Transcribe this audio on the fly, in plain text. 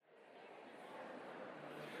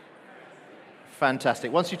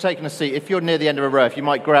Fantastic. Once you've taken a seat, if you're near the end of a row, if you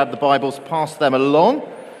might grab the Bibles, pass them along,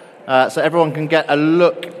 so everyone can get a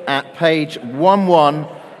look at page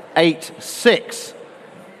 1186.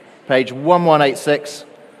 Page 1186.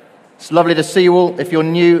 It's lovely to see you all. If you're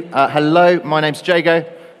new, hello, my name's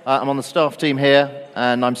Jago. I'm on the staff team here,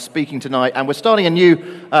 and I'm speaking tonight. And we're starting a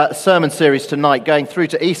new sermon series tonight, going through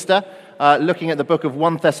to Easter, looking at the book of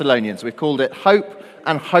 1 Thessalonians. We've called it Hope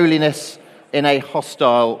and Holiness in a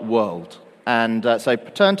Hostile World. And so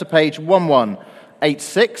turn to page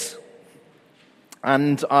 1186.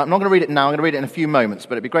 And I'm not going to read it now, I'm going to read it in a few moments,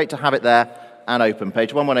 but it'd be great to have it there and open.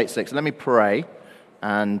 Page 1186. Let me pray,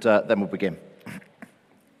 and then we'll begin.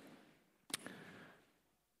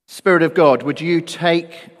 Spirit of God, would you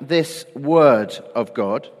take this word of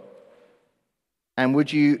God and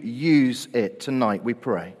would you use it tonight, we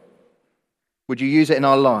pray. Would you use it in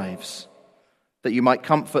our lives, that you might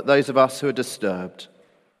comfort those of us who are disturbed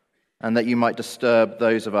and that you might disturb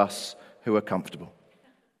those of us who are comfortable.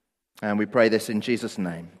 And we pray this in Jesus'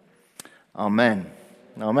 name. Amen.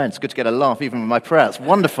 Amen. It's good to get a laugh even with my prayer. It's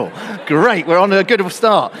wonderful. Great. We're on a good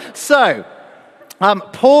start. So,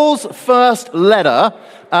 Paul's first letter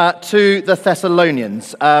to the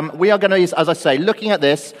Thessalonians. We are going to, as I say, looking at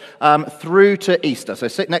this through to Easter, so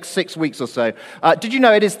next 6 weeks or so. Did you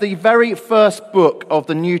know it is the very first book of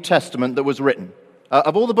the New Testament that was written?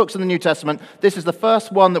 Of all the books in the New Testament, this is the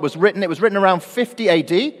first one that was written. It was written around 50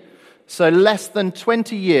 AD, so less than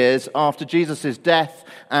 20 years after Jesus' death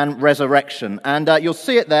and resurrection. And you'll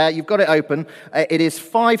see it there. You've got it open. It is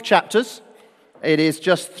 5 chapters. It is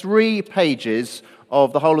just 3 pages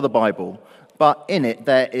of the whole of the Bible. But in it,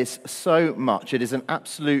 there is so much. It is an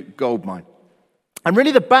absolute goldmine. And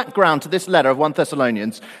really the background to this letter of 1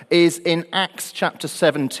 Thessalonians is in Acts chapter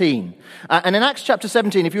 17. And in Acts chapter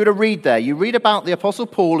 17, if you were to read there, you read about the Apostle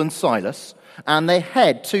Paul and Silas, and they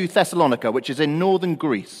head to Thessalonica, which is in northern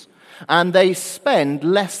Greece. And they spend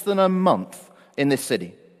less than a month in this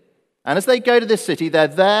city. And as they go to this city, they're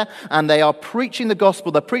there and they are preaching the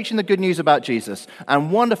gospel, they're preaching the good news about Jesus.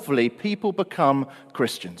 And wonderfully, people become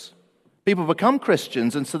Christians. People become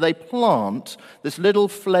Christians, and so they plant this little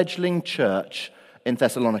fledgling church in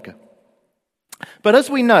Thessalonica. But as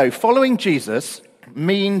we know, following Jesus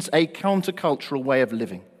means a countercultural way of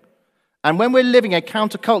living. And when we're living a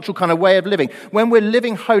countercultural kind of way of living, when we're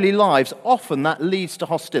living holy lives, often that leads to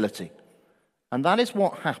hostility. And that is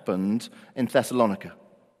what happened in Thessalonica.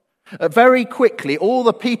 Very quickly, all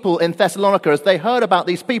the people in Thessalonica, as they heard about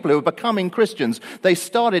these people who were becoming Christians, they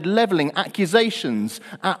started leveling accusations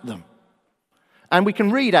at them. And we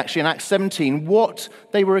can read, actually, in Acts 17, what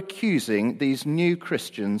they were accusing these new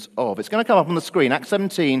Christians of. It's going to come up on the screen, Acts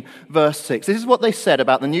 17, verse 6. This is what they said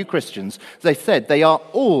about the new Christians. They said, they are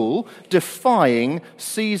all defying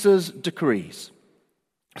Caesar's decrees,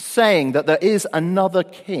 saying that there is another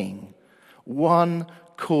king, one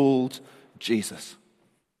called Jesus.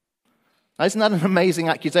 Now, isn't that an amazing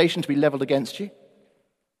accusation to be leveled against you?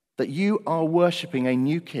 That you are worshipping a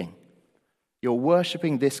new king. You're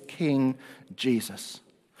worshipping this King Jesus.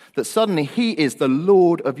 That suddenly he is the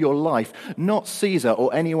Lord of your life, not Caesar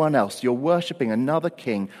or anyone else. You're worshipping another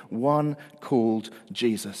king, one called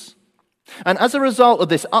Jesus. And as a result of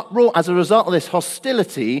this uproar, as a result of this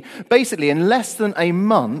hostility, basically in less than a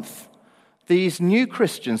month, these new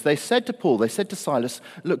Christians, they said to Paul, they said to Silas,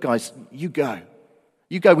 look guys, you go.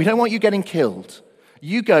 You go. We don't want you getting killed.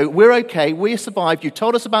 You go. We're okay. We survived. You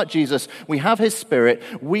told us about Jesus. We have his spirit.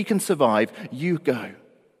 We can survive. You go.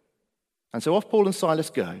 And so off Paul and Silas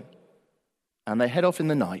go. And they head off in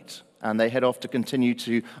the night. And they head off to continue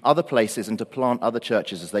to other places and to plant other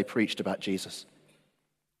churches as they preached about Jesus.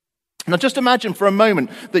 Now just imagine for a moment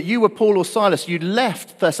that you were Paul or Silas. You'd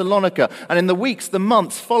left Thessalonica. And in the weeks, the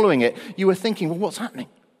months following it, you were thinking, well, what's happening?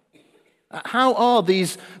 How are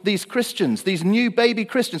these Christians, these new baby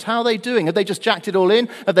Christians, how are they doing? Have they just jacked it all in?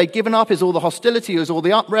 Have they given up? Is all the hostility, is all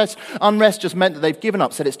the unrest just meant that they've given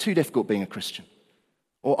up, said it's too difficult being a Christian?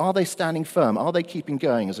 Or are they standing firm? Are they keeping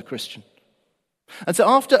going as a Christian? And so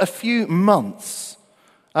after a few months,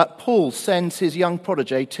 Paul sends his young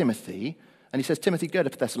protege, Timothy, and he says, Timothy, go to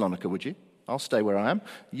Thessalonica, would you? I'll stay where I am.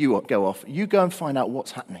 You go off. You go and find out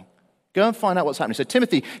what's happening. Go and find out what's happening. So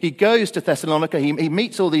Timothy, he goes to Thessalonica, he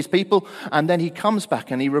meets all these people, and then he comes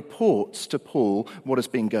back and he reports to Paul what has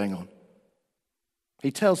been going on.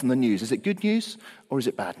 He tells them the news. Is it good news or is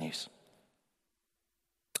it bad news?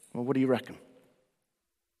 Well, what do you reckon?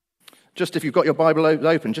 Just if you've got your Bible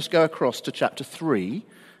open, just go across to chapter 3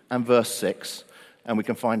 and verse 6, and we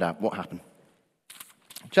can find out what happened.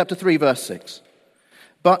 Chapter 3, verse 6.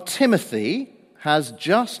 But Timothy has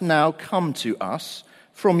just now come to us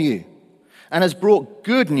from you, and has brought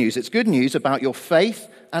good news. It's good news about your faith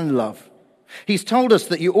and love. He's told us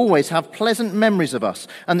that you always have pleasant memories of us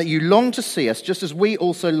and that you long to see us just as we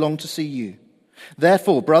also long to see you.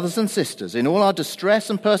 Therefore, brothers and sisters, in all our distress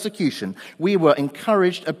and persecution, we were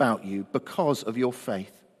encouraged about you because of your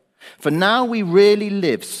faith. For now we really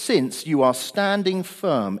live since you are standing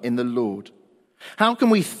firm in the Lord. How can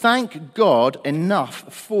we thank God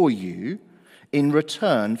enough for you in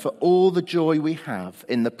return for all the joy we have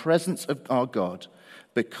in the presence of our God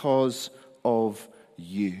because of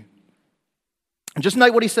you? And just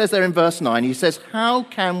note what he says there in verse 9. He says, how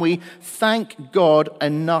can we thank God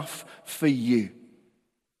enough for you?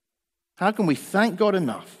 How can we thank God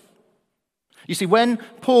enough? You see, when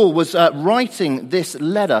Paul was writing this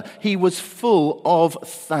letter, he was full of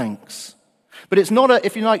thanks. But it's not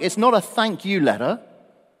it's not a thank you letter,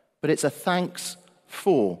 but it's a thanks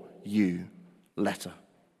for you letter.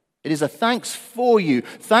 It is a thanks for you,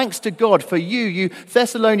 thanks to God for you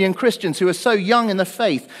Thessalonian Christians who are so young in the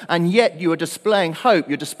faith, and yet you are displaying hope,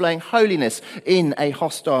 you're displaying holiness in a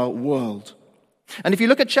hostile world. And if you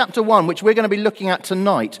look at chapter 1, which we're going to be looking at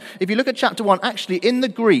tonight, if you look at chapter 1, actually in the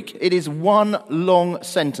Greek, it is one long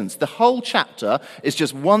sentence. The whole chapter is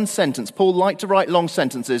just one sentence. Paul liked to write long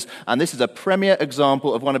sentences, and this is a premier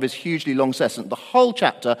example of one of his hugely long sentences. The whole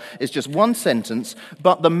chapter is just one sentence,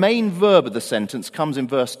 but the main verb of the sentence comes in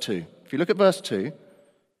verse 2. If you look at verse 2,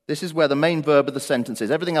 this is where the main verb of the sentence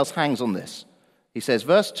is. Everything else hangs on this. He says,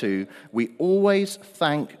 verse 2, we always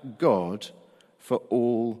thank God for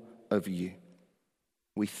all of you.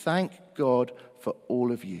 We thank God for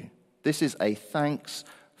all of you. This is a thanks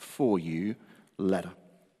for you letter.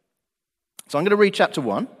 So I'm going to read chapter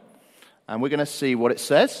 1, and we're going to see what it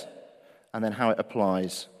says, and then how it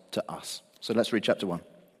applies to us. So let's read chapter 1.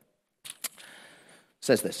 It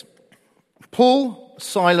says this: Paul,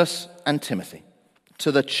 Silas, and Timothy,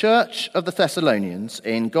 to the church of the Thessalonians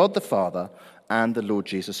in God the Father and the Lord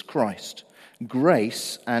Jesus Christ,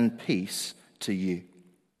 grace and peace to you.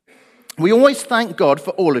 We always thank God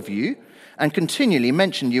for all of you and continually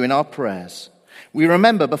mention you in our prayers. We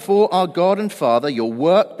remember before our God and Father your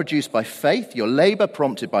work produced by faith, your labor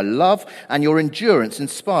prompted by love, and your endurance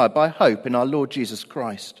inspired by hope in our Lord Jesus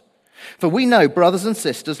Christ. For we know, brothers and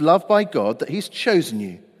sisters, loved by God, that he's chosen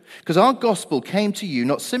you, because our gospel came to you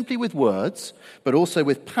not simply with words, but also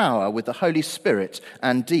with power, with the Holy Spirit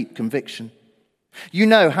and deep conviction. You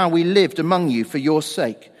know how we lived among you for your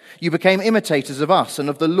sake. You became imitators of us and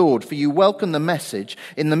of the Lord, for you welcomed the message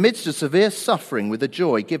in the midst of severe suffering with the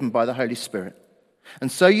joy given by the Holy Spirit.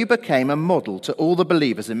 And so you became a model to all the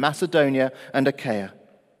believers in Macedonia and Achaia.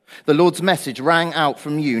 The Lord's message rang out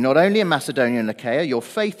from you, not only in Macedonia and Achaia, your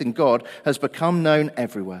faith in God has become known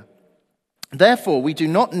everywhere. Therefore, we do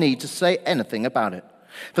not need to say anything about it,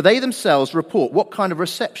 for they themselves report what kind of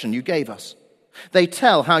reception you gave us. They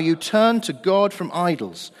tell how you turned to God from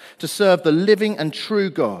idols to serve the living and true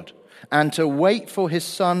God and to wait for his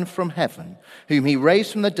Son from heaven, whom he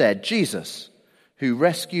raised from the dead, Jesus, who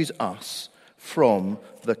rescues us from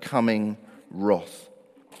the coming wrath.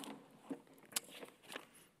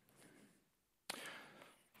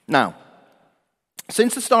 Now,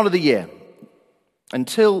 since the start of the year,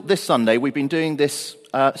 until this Sunday, we've been doing this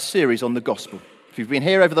series on the gospel. If you've been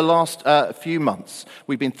here over the last few months,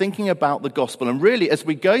 we've been thinking about the gospel. And really, as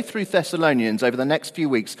we go through Thessalonians over the next few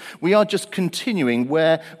weeks, we are just continuing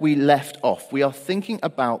where we left off. We are thinking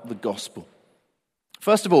about the gospel.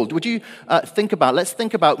 First of all, would you let's think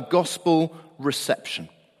about gospel reception.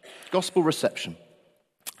 Gospel reception.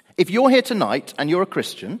 If you're here tonight and you're a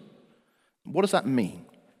Christian, what does that mean?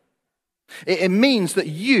 It means that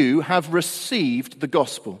you have received the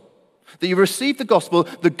gospel. That you've received the gospel,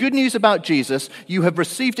 the good news about Jesus, you have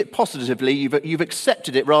received it positively, you've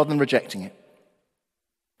accepted it rather than rejecting it.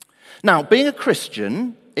 Now, being a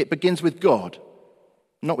Christian, it begins with God,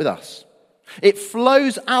 not with us. It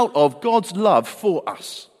flows out of God's love for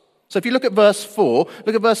us. So if you look at verse 4,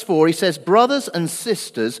 he says, brothers and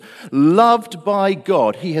sisters, loved by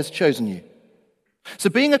God, he has chosen you. So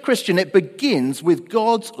being a Christian, it begins with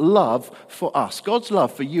God's love for us, God's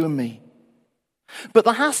love for you and me. But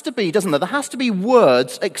there has to be, doesn't there? There has to be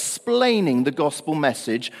words explaining the gospel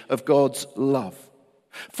message of God's love.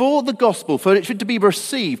 For the gospel, for it to be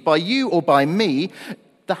received by you or by me,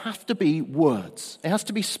 there have to be words. It has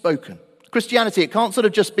to be spoken. Christianity, it can't sort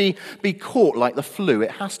of just be caught like the flu.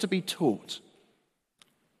 It has to be taught.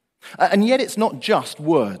 And yet it's not just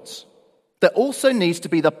words. There also needs to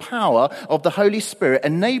be the power of the Holy Spirit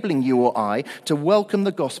enabling you or I to welcome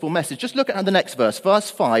the gospel message. Just look at the next verse, verse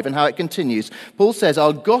 5, and how it continues. Paul says,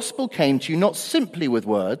 our gospel came to you not simply with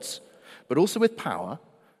words, but also with power,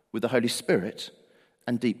 with the Holy Spirit,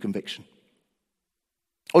 and deep conviction.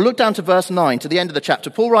 Or look down to verse 9, to the end of the chapter.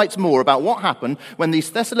 Paul writes more about what happened when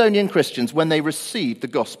these Thessalonian Christians, when they received the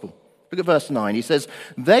gospel. Look at verse 9. He says,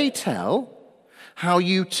 they tell how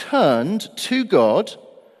you turned to God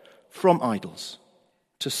from idols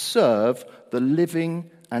to serve the living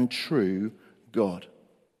and true God.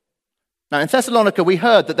 Now in Thessalonica we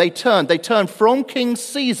heard that they turned from King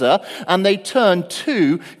Caesar and they turned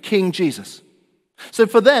to King Jesus. So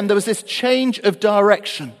for them there was this change of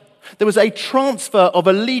direction. There was a transfer of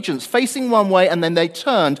allegiance, facing one way, and then they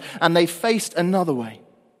turned and they faced another way.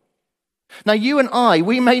 Now you and I,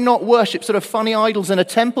 we may not worship sort of funny idols in a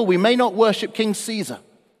temple. We may not worship King Caesar.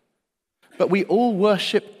 But we all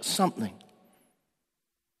worship something.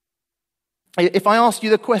 If I ask you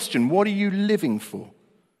the question, what are you living for?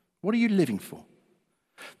 What are you living for?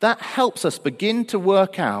 That helps us begin to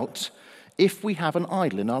work out if we have an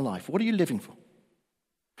idol in our life. What are you living for?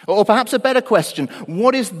 Or perhaps a better question,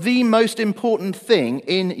 what is the most important thing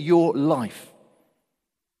in your life?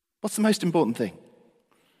 What's the most important thing?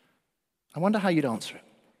 I wonder how you'd answer it.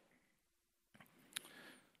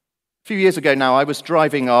 A few years ago now, I was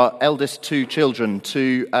driving our eldest two children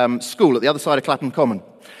to school at the other side of Clapham Common.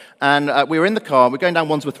 And we were in the car, we're going down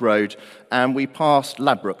Wandsworth Road, and we passed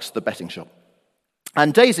Ladbrokes, the betting shop.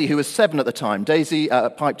 And Daisy, who was 7 at the time, Daisy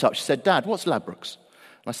piped up, she said, Dad, what's Ladbrokes?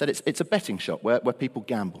 And I said, it's a betting shop where people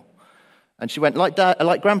gamble. And she went, like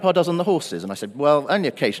Grandpa does on the horses. And I said, well, only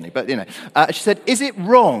occasionally, but you know. She said, is it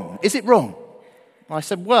wrong? Is it wrong? And I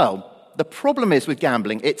said, well, the problem is with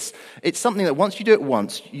gambling, it's something that once you do it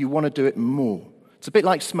once, you want to do it more. It's a bit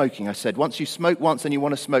like smoking, I said. Once you smoke once and you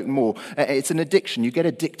want to smoke more. It's an addiction. You get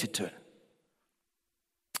addicted to it.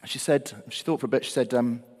 She said, she thought for a bit, she said,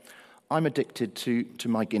 I'm addicted to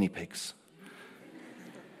my guinea pigs.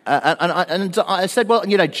 And I said, well,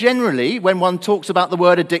 you know, generally, when one talks about the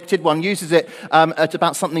word addicted, one uses it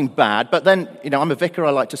about something bad. But then, you know, I'm a vicar. I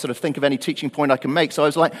like to sort of think of any teaching point I can make. So I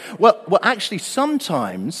was like, well, actually,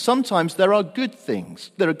 sometimes there are good things.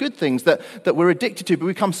 There are good things that we're addicted to, but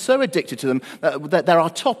we become so addicted to them that they're our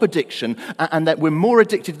top addiction, and that we're more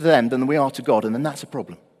addicted to them than we are to God, and then that's a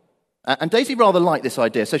problem. And Daisy rather liked this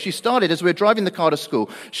idea. So she started, as we were driving the car to school,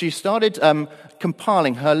 she started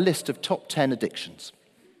compiling her list of top 10 addictions.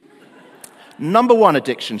 Number 1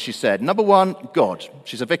 addiction, she said. Number 1, God.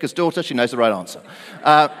 She's a vicar's daughter. She knows the right answer.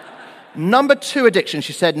 Number 2 addiction,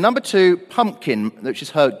 she said. Number 2, pumpkin, which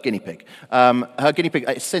is her guinea pig. Her guinea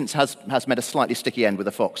pig since has made a slightly sticky end with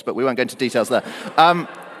a fox, but we won't go into details there.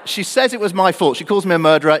 She says it was my fault. She calls me a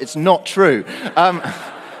murderer. It's not true.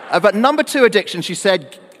 But number 2 addiction, she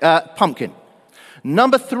said, pumpkin.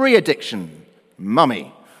 Number 3 addiction,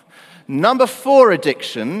 mummy. Number 4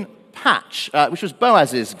 addiction, Patch, which was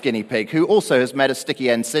Boaz's guinea pig, who also has made a sticky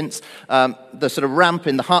end since. The sort of ramp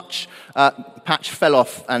in the hutch, Patch fell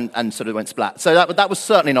off and sort of went splat. So that was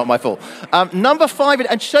certainly not my fault. Number 5,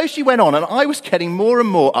 and so she went on, and I was getting more and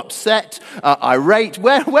more upset, irate.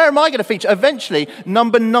 Where am I going to feature? Eventually,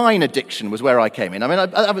 number 9 addiction was where I came in. I mean,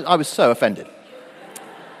 I was so offended.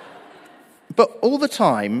 But all the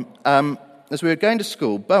time, as we were going to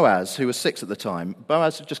school, Boaz, who was 6 at the time,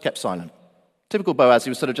 Boaz just kept silent. Typical Boaz, he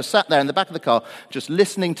was sort of just sat there in the back of the car, just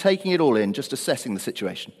listening, taking it all in, just assessing the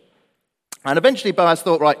situation. And eventually Boaz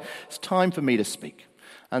thought, right, it's time for me to speak.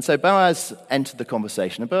 And so Boaz entered the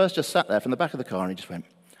conversation, and Boaz just sat there from the back of the car, and he just went,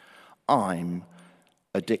 I'm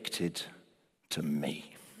addicted to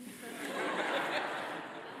me.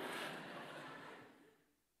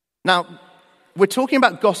 Now, we're talking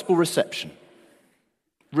about gospel reception,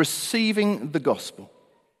 receiving the gospel.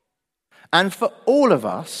 And for all of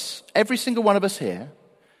us, every single one of us here,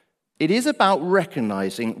 it is about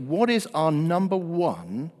recognizing what is our number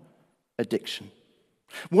 1 addiction.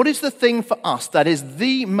 What is the thing for us that is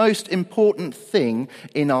the most important thing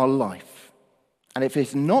in our life? And if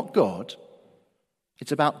it's not God,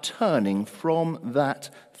 it's about turning from that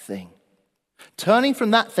thing. Turning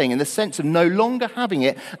from that thing in the sense of no longer having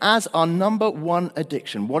it as our number 1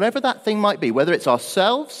 addiction. Whatever that thing might be, whether it's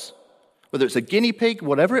ourselves, whether it's a guinea pig,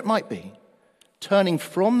 whatever it might be. Turning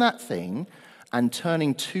from that thing and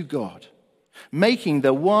turning to God. Making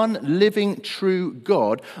the one living, true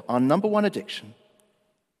God our number 1 addiction.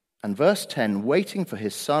 And verse 10, waiting for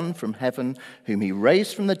his Son from heaven, whom he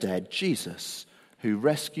raised from the dead, Jesus, who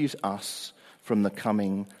rescues us from the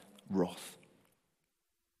coming wrath.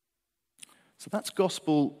 So that's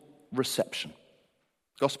gospel reception.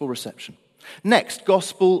 Gospel reception. Next,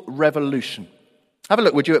 gospel revolution. Have a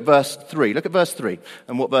look, would you, at verse 3. Look at verse 3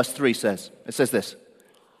 and what verse 3 says. It says this.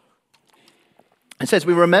 It says,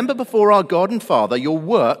 we remember before our God and Father your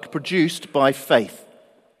work produced by faith,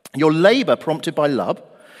 your labor prompted by love,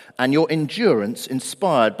 and your endurance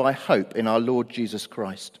inspired by hope in our Lord Jesus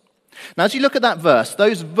Christ. Now, as you look at that verse,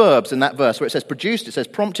 those verbs in that verse where it says produced, it says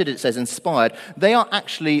prompted, it says inspired,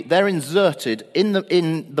 they're inserted in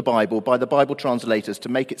the Bible by the Bible translators to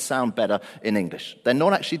make it sound better in English. They're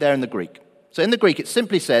not actually there in the Greek. So in the Greek, it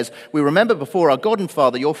simply says, we remember before our God and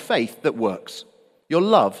Father your faith that works, your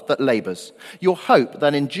love that labors, your hope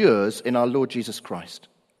that endures in our Lord Jesus Christ.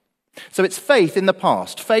 So it's faith in the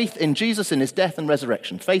past, faith in Jesus in his death and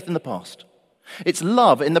resurrection, faith in the past. It's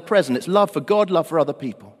love in the present, it's love for God, love for other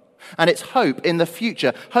people. And it's hope in the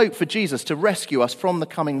future, hope for Jesus to rescue us from the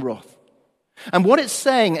coming wrath. And what it's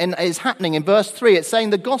saying is happening in verse 3, it's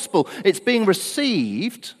saying the gospel, it's being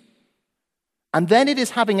received, and then it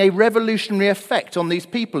is having a revolutionary effect on these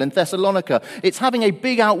people in Thessalonica. It's having a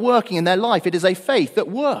big outworking in their life. It is a faith that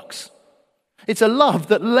works. It's a love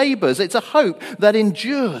that labors. It's a hope that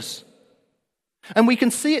endures. And we can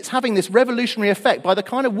see it's having this revolutionary effect by the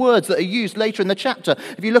kind of words that are used later in the chapter.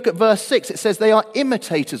 If you look at verse 6, it says they are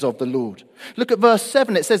imitators of the Lord. Look at verse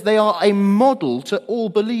 7, it says they are a model to all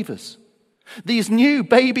believers. These new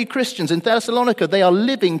baby Christians in Thessalonica, they are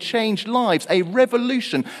living changed lives. A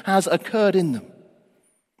revolution has occurred in them.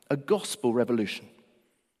 A gospel revolution.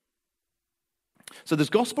 So there's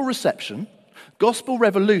gospel reception, gospel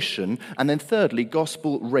revolution, and then thirdly,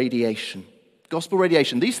 gospel radiation. Gospel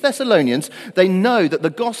radiation. These Thessalonians, they know that the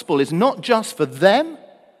gospel is not just for them,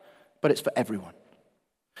 but it's for everyone.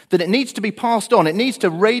 That it needs to be passed on. It needs to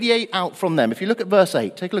radiate out from them. If you look at verse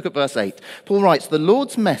 8, take a look at verse 8. Paul writes, the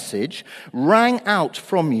Lord's message rang out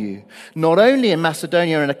from you, not only in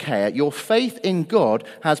Macedonia and Achaia, your faith in God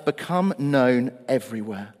has become known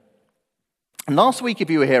everywhere. And last week, if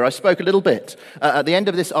you were here, I spoke a little bit at the end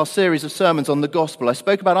of our series of sermons on the gospel. I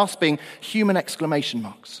spoke about us being human exclamation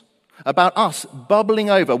marks. About us bubbling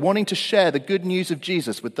over, wanting to share the good news of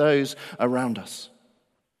Jesus with those around us.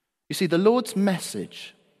 You see, the Lord's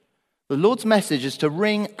message is to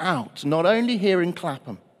ring out, not only here in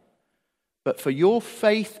Clapham, but for your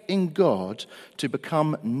faith in God to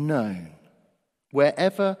become known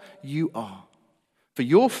wherever you are. For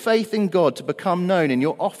your faith in God to become known in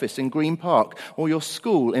your office in Green Park, or your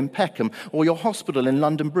school in Peckham, or your hospital in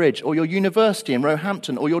London Bridge, or your university in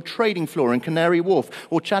Roehampton, or your trading floor in Canary Wharf,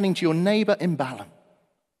 or chatting to your neighbour in Balham.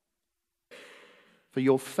 For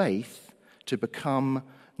your faith to become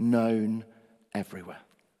known everywhere.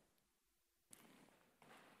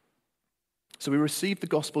 So we receive the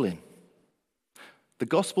gospel in. The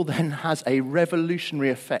gospel then has a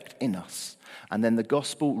revolutionary effect in us. And then the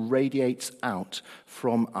gospel radiates out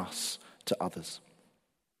from us to others.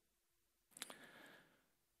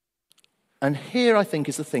 And here, I think,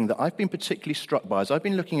 is the thing that I've been particularly struck by as I've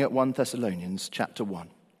been looking at 1 Thessalonians chapter 1.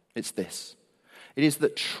 It's this. It is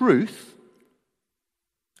that truth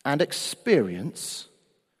and experience,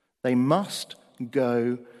 they must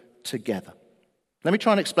go together. Let me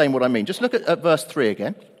try and explain what I mean. Just look at verse 3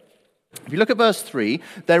 again. If you look at verse 3,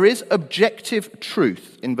 there is objective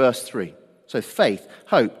truth in verse 3. So faith,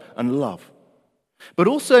 hope, and love. But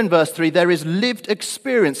also in verse 3, there is lived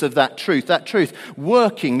experience of that truth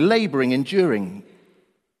working, laboring, enduring.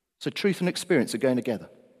 So truth and experience are going together.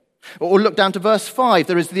 Or look down to verse 5,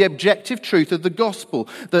 there is the objective truth of the gospel.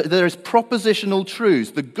 There is propositional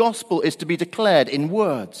truths. The gospel is to be declared in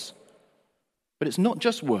words. But it's not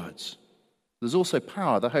just words. There's also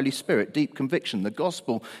power, the Holy Spirit, deep conviction. The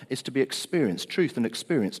gospel is to be experienced, truth and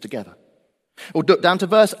experience together. Or look down to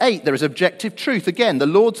verse 8, there is objective truth. Again, the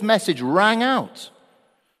Lord's message rang out.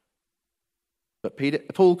 But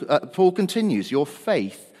Paul continues, your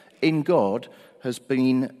faith in God has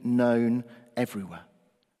been known everywhere.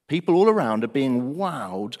 People all around are being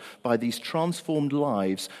wowed by these transformed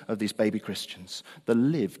lives of these baby Christians, the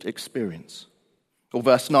lived experience. Or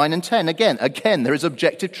verse 9 and 10, again, there is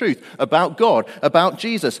objective truth about God, about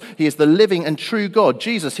Jesus. He is the living and true God.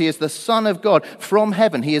 Jesus, he is the Son of God from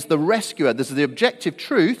heaven. He is the rescuer. This is the objective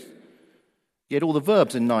truth. Yet all the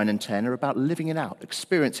verbs in 9 and 10 are about living it out,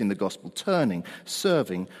 experiencing the gospel, turning,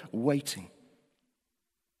 serving, waiting.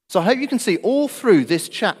 So I hope you can see all through this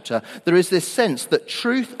chapter, there is this sense that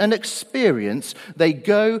truth and experience, they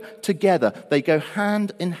go together. They go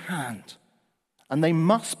hand in hand. And they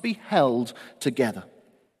must be held together.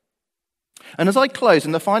 And as I close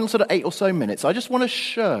in the final sort of 8 or so minutes, I just want to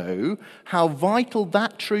show how vital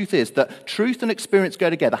that truth is, that truth and experience go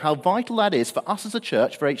together, how vital that is for us as a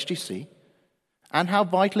church, for HTC, and how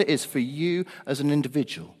vital it is for you as an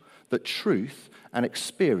individual, that truth and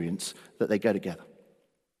experience, that they go together.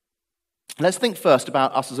 Let's think first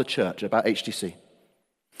about us as a church, about HTC.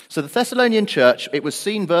 So the Thessalonian church, it was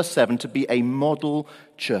seen, verse 7, to be a model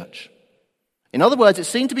church. In other words, it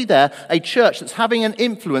seemed to be there a church that's having an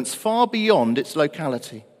influence far beyond its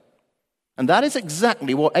locality. And that is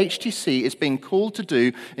exactly what HTC is being called to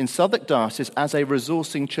do in Southwark Diocese as a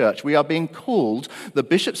resourcing church. We are being called, the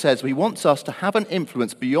bishop says, he wants us to have an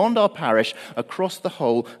influence beyond our parish across the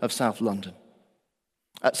whole of South London.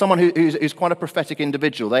 Someone who's quite a prophetic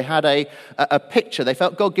individual, they had a picture, they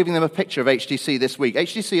felt God giving them a picture of HTC this week.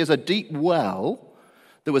 HTC is a deep well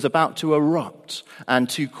that was about to erupt and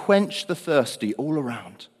to quench the thirsty all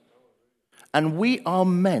around. And we are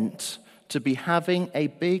meant to be having a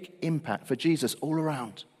big impact for Jesus all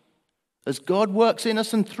around, as God works in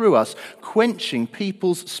us and through us, quenching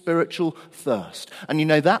people's spiritual thirst. And you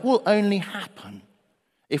know, that will only happen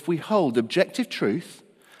if we hold objective truth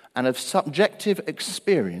and of subjective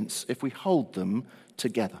experience, if we hold them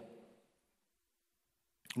together.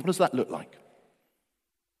 What does that look like?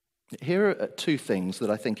 Here are two things that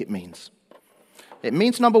I think it means. It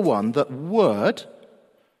means, number one, that word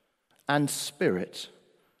and spirit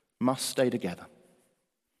must stay together.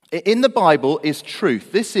 In the Bible is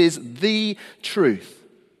truth. This is the truth.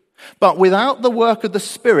 But without the work of the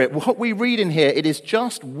Spirit, what we read in here, it is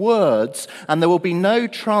just words, and there will be no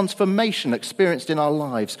transformation experienced in our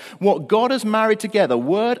lives. What God has married together,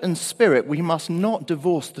 word and spirit, we must not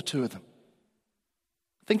divorce the two of them.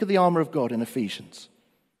 Think of the armor of God in Ephesians.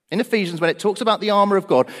 In Ephesians, when it talks about the armor of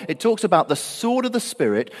God, it talks about the sword of the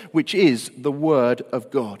Spirit, which is the word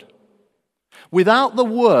of God. Without the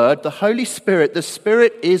word, the Holy Spirit, the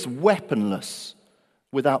Spirit is weaponless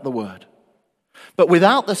without the word. But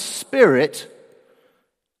without the Spirit,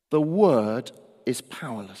 the word is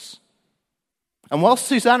powerless. And whilst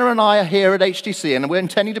Susanna and I are here at HTC, and we're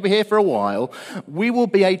intending to be here for a while, we will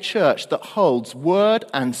be a church that holds word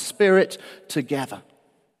and spirit together.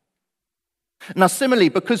 Now, similarly,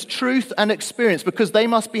 because truth and experience, because they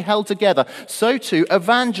must be held together, so too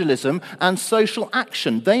evangelism and social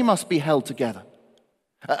action, they must be held together.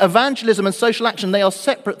 Evangelism and social action, they are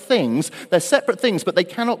separate things. They're separate things, but they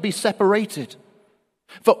cannot be separated.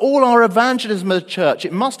 For all our evangelism as a church,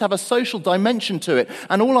 it must have a social dimension to it.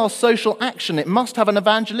 And all our social action, it must have an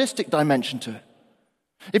evangelistic dimension to it.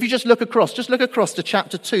 If you just look across to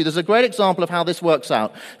chapter 2, there's a great example of how this works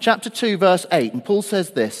out. Chapter 2, verse 8, and Paul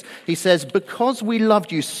says this. He says, "Because we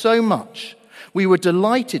loved you so much, we were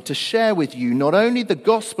delighted to share with you not only the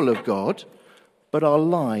gospel of God, but our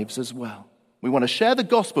lives as well." We want to share the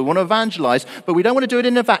gospel, we want to evangelize, but we don't want to do it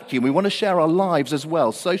in a vacuum. We want to share our lives as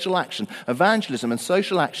well. Social action, evangelism and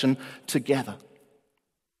social action together.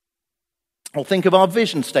 Or think of our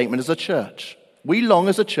vision statement as a church. We long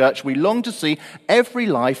as a church, we long to see every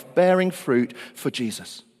life bearing fruit for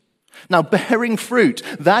Jesus. Now, bearing fruit,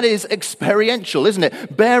 that is experiential, isn't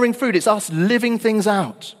it? Bearing fruit, it's us living things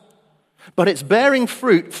out. But it's bearing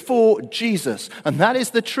fruit for Jesus. And that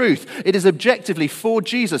is the truth. It is objectively for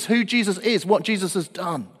Jesus, who Jesus is, what Jesus has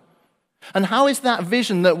done. And how is that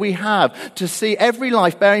vision that we have to see every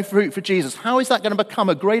life bearing fruit for Jesus, how is that going to become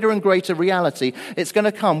a greater and greater reality? It's going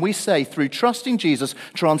to come, we say, through trusting Jesus,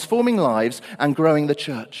 transforming lives, and growing the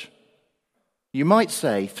church. You might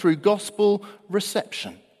say, through gospel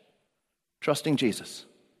reception, trusting Jesus.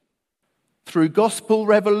 Through gospel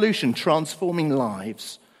revolution, transforming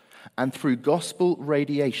lives. And through gospel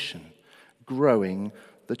radiation, growing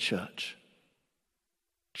the church.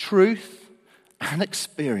 Truth and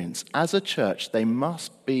experience as a church, they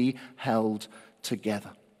must be held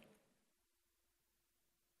together.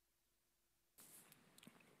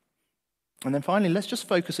 And then finally, let's just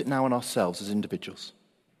focus it now on ourselves as individuals.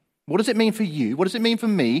 What does it mean for you? What does it mean for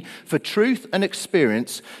me for truth and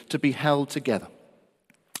experience to be held together?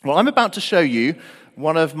 Well, I'm about to show you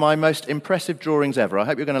one of my most impressive drawings ever. I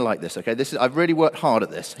hope you're going to like this, okay? I've really worked hard at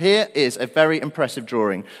this. Here is a very impressive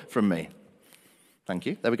drawing from me. Thank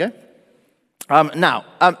you. There we go. Now,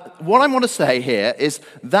 what I want to say here is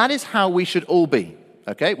that is how we should all be,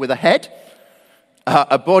 okay? With a head,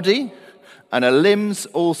 a body, and a limbs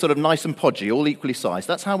all sort of nice and podgy, all equally sized.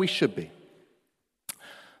 That's how we should be.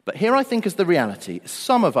 But here I think is the reality.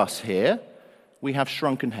 Some of us here, we have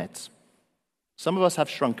shrunken heads. Some of us have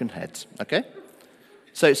shrunken heads, okay?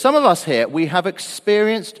 So some of us here, we have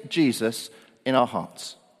experienced Jesus in our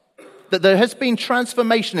hearts. That there has been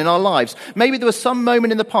transformation in our lives. Maybe there was some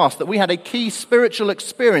moment in the past that we had a key spiritual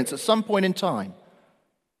experience at some point in time.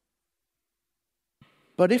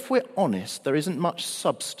 But if we're honest, there isn't much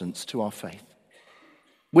substance to our faith.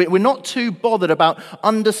 We're not too bothered about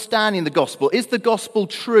understanding the gospel. Is the gospel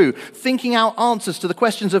true? Thinking out answers to the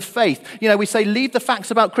questions of faith. You know, we say, leave the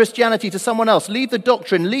facts about Christianity to someone else. Leave the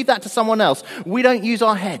doctrine, leave that to someone else. We don't use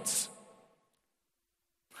our heads.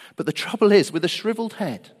 But the trouble is, with a shriveled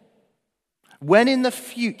head, when in the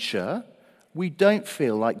future we don't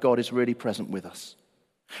feel like God is really present with us.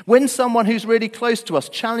 When someone who's really close to us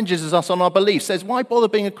challenges us on our beliefs, says, why bother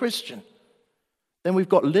being a Christian? Then we've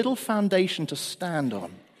got little foundation to stand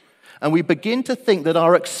on. And we begin to think that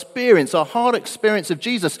our experience, our hard experience of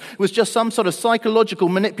Jesus, was just some sort of psychological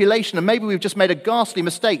manipulation. And maybe we've just made a ghastly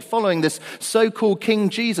mistake following this so-called King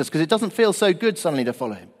Jesus because it doesn't feel so good suddenly to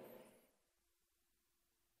follow him.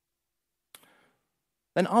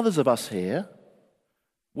 Then others of us here,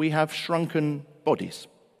 we have shrunken bodies.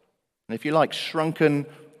 And if you like, shrunken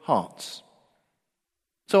hearts.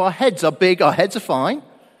 So our heads are big, our heads are fine.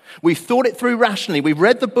 We've thought it through rationally. We've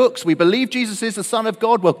read the books. We believe Jesus is the Son of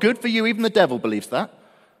God. Well, good for you. Even the devil believes that.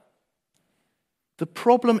 The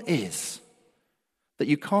problem is that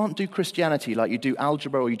you can't do Christianity like you do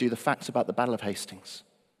algebra or you do the facts about the Battle of Hastings.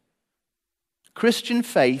 Christian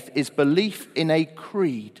faith is belief in a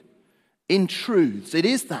creed, in truths. It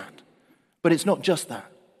is that. But it's not just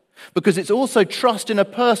that. Because it's also trust in a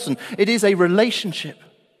person. It is a relationship.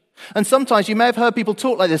 And sometimes, you may have heard people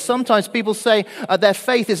talk like this, sometimes people say their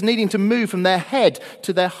faith is needing to move from their head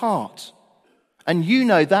to their heart. And you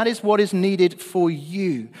know that is what is needed for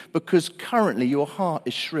you, because currently your heart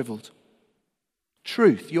is shriveled.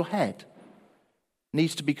 Truth, your head,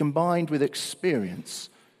 needs to be combined with experience,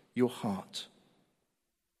 your heart.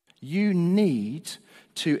 You need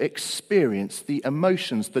to experience the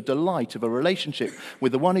emotions, the delight of a relationship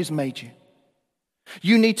with the one who's made you.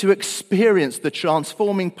 You need to experience the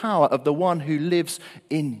transforming power of the one who lives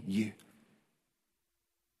in you.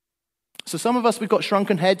 So some of us, we've got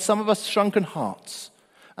shrunken heads, some of us shrunken hearts,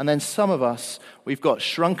 and then some of us, we've got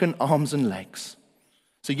shrunken arms and legs.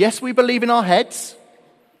 So yes, we believe in our heads.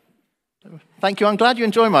 Thank you, I'm glad you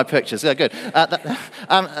enjoy my pictures. Yeah, good.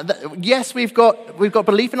 Yes, we've got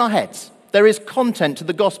belief in our heads. There is content to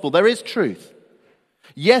the gospel, there is truth.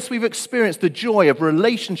 Yes, we've experienced the joy of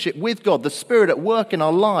relationship with God, the Spirit at work in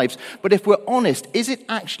our lives. But if we're honest, is it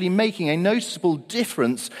actually making a noticeable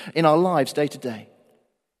difference in our lives day to day?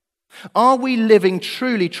 Are we living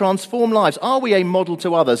truly transformed lives? Are we a model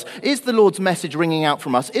to others? Is the Lord's message ringing out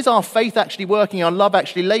from us? Is our faith actually working, our love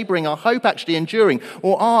actually laboring, our hope actually enduring?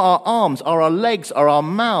 Or are our arms, are our legs, are our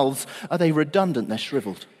mouths, are they redundant, they're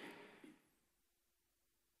shriveled?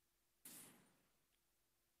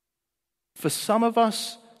 For some of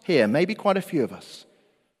us here, maybe quite a few of us,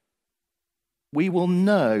 we will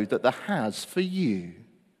know that there has for you,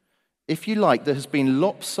 if you like, there has been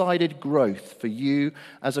lopsided growth for you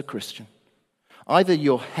as a Christian. Either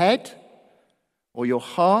your head or your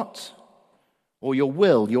heart or your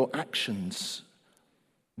will, your actions.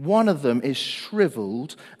 One of them is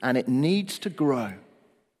shriveled and it needs to grow.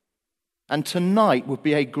 And tonight would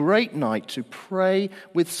be a great night to pray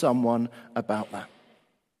with someone about that.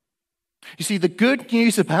 You see, the good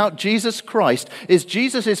news about Jesus Christ is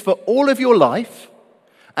Jesus is for all of your life,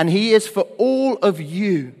 and he is for all of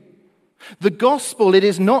you. The gospel, it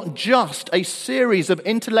is not just a series of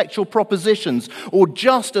intellectual propositions, or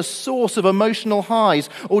just a source of emotional highs,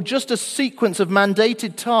 or just a sequence of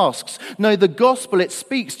mandated tasks. No, the gospel, it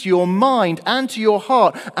speaks to your mind and to your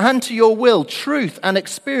heart and to your will. Truth and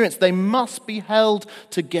experience, they must be held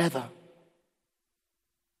together.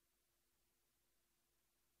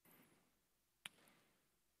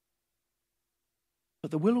 But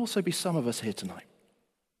there will also be some of us here tonight.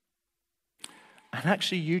 And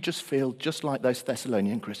actually you just feel just like those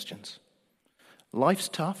Thessalonian Christians. Life's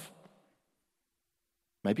tough.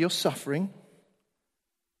 Maybe you're suffering.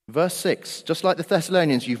 Verse 6, just like the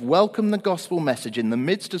Thessalonians, you've welcomed the gospel message in the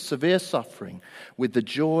midst of severe suffering with the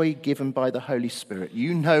joy given by the Holy Spirit.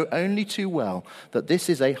 You know only too well that this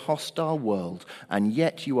is a hostile world, and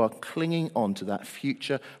yet you are clinging on to that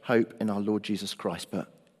future hope in our Lord Jesus Christ.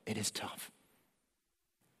 But it is tough.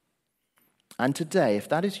 And today, if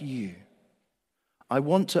that is you, I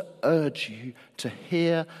want to urge you to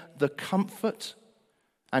hear the comfort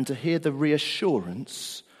and to hear the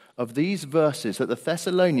reassurance of these verses that the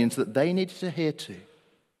Thessalonians, that they needed to hear too.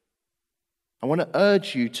 I want to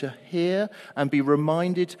urge you to hear and be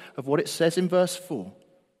reminded of what it says in verse 4.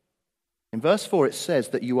 In verse 4 it says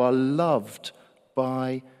that you are loved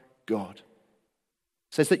by God.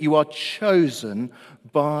 It says that you are chosen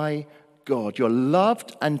by God. You're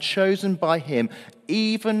loved and chosen by him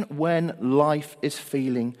even when life is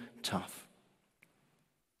feeling tough.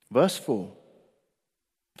 Verse 4,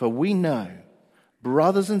 for we know,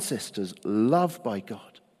 brothers and sisters, loved by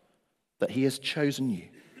God, that he has chosen you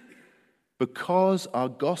because our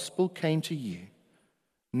gospel came to you,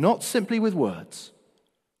 not simply with words,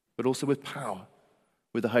 but also with power,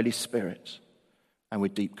 with the Holy Spirit, and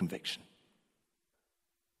with deep conviction.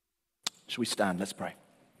 Shall we stand? Let's pray.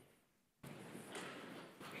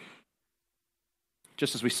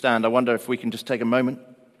 just as we stand, I wonder if we can just take a moment,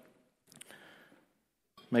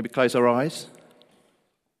 maybe close our eyes,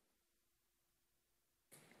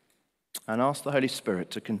 and ask the Holy Spirit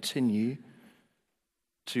to continue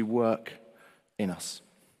to work in us.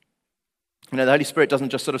 You know, the Holy Spirit doesn't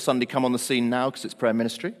just sort of suddenly come on the scene now because it's prayer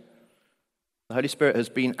ministry. The Holy Spirit has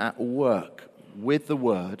been at work with the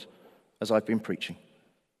Word as I've been preaching.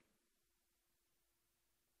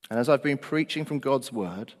 And as I've been preaching from God's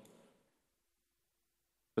Word,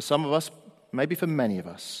 for some of us, maybe for many of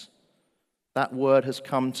us, that Word has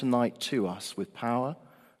come tonight to us with power,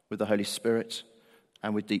 with the Holy Spirit,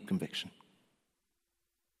 and with deep conviction.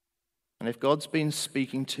 And if God's been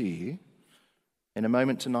speaking to you, in a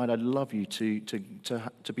moment tonight, I'd love you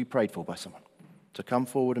to be prayed for by someone, to come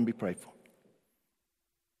forward and be prayed for.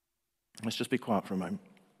 Let's just be quiet for a moment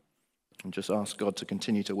and just ask God to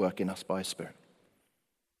continue to work in us by His Spirit.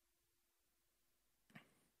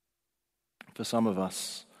 For some of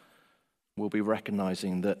us, we'll be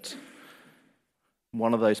recognizing that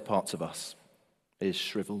one of those parts of us is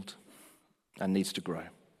shriveled and needs to grow.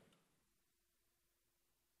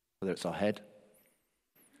 Whether it's our head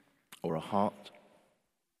or our heart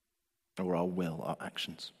or our will, our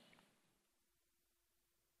actions.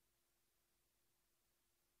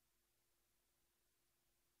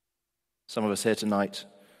 Some of us here tonight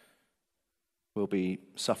will be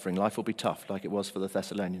suffering. Life will be tough, like it was for the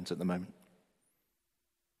Thessalonians at the moment.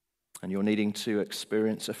 And you're needing to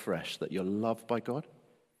experience afresh that you're loved by God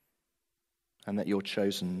and that you're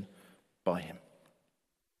chosen by Him.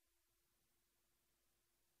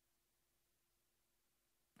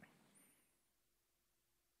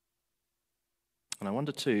 And I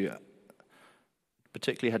wonder too,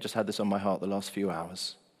 particularly I just had this on my heart the last few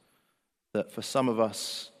hours, that for some of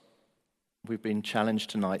us, we've been challenged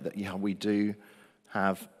tonight that, we do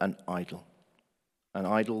have an idol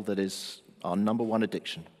that is our number one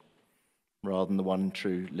addiction, rather than the one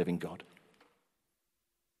true living God.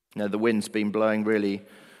 Now, the wind's been blowing really,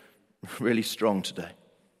 really strong today.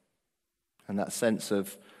 And that sense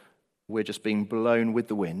of we're just being blown with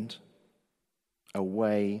the wind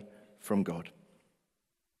away from God.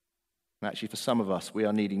 And actually, for some of us, we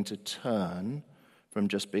are needing to turn from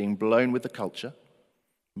just being blown with the culture,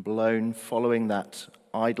 blown following that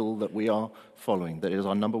idol that we are following, that is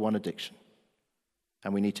our number one addiction.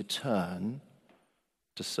 And we need to turn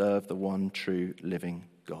to serve the one true living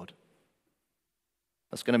God.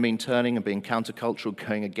 That's going to mean turning and being countercultural,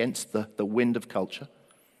 going against the wind of culture.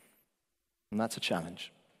 And that's a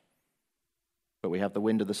challenge. But we have the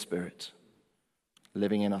wind of the Spirit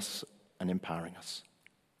living in us and empowering us.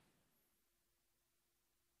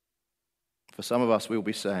 For some of us, we'll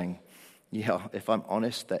be saying, if I'm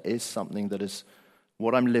honest, there is something that is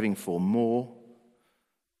what I'm living for more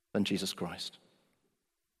than Jesus Christ.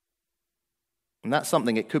 And that's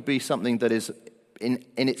something, it could be something that is in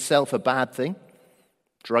itself a bad thing,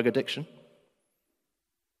 drug addiction.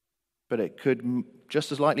 But it could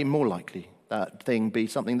just as likely, more likely, that thing be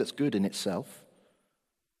something that's good in itself,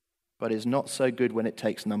 but is not so good when it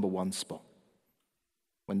takes number one spot.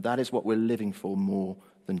 When that is what we're living for more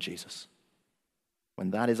than Jesus. When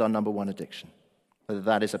that is our number one addiction. Whether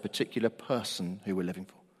that is a particular person who we're living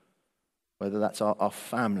for. Whether that's our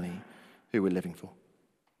family who we're living for.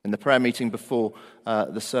 In the prayer meeting before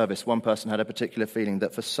the service, one person had a particular feeling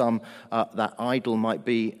that for some, that idol might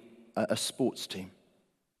be a sports team.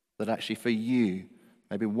 That actually for you,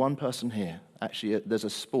 maybe one person here, actually there's a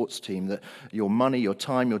sports team that your money, your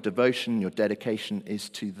time, your devotion, your dedication is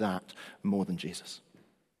to that more than Jesus.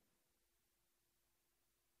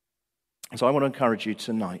 So I want to encourage you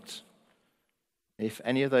tonight, if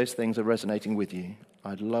any of those things are resonating with you,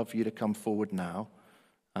 I'd love you to come forward now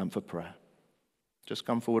for prayer. Just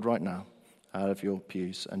come forward right now out of your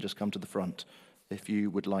pews and just come to the front if you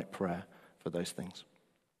would like prayer for those things.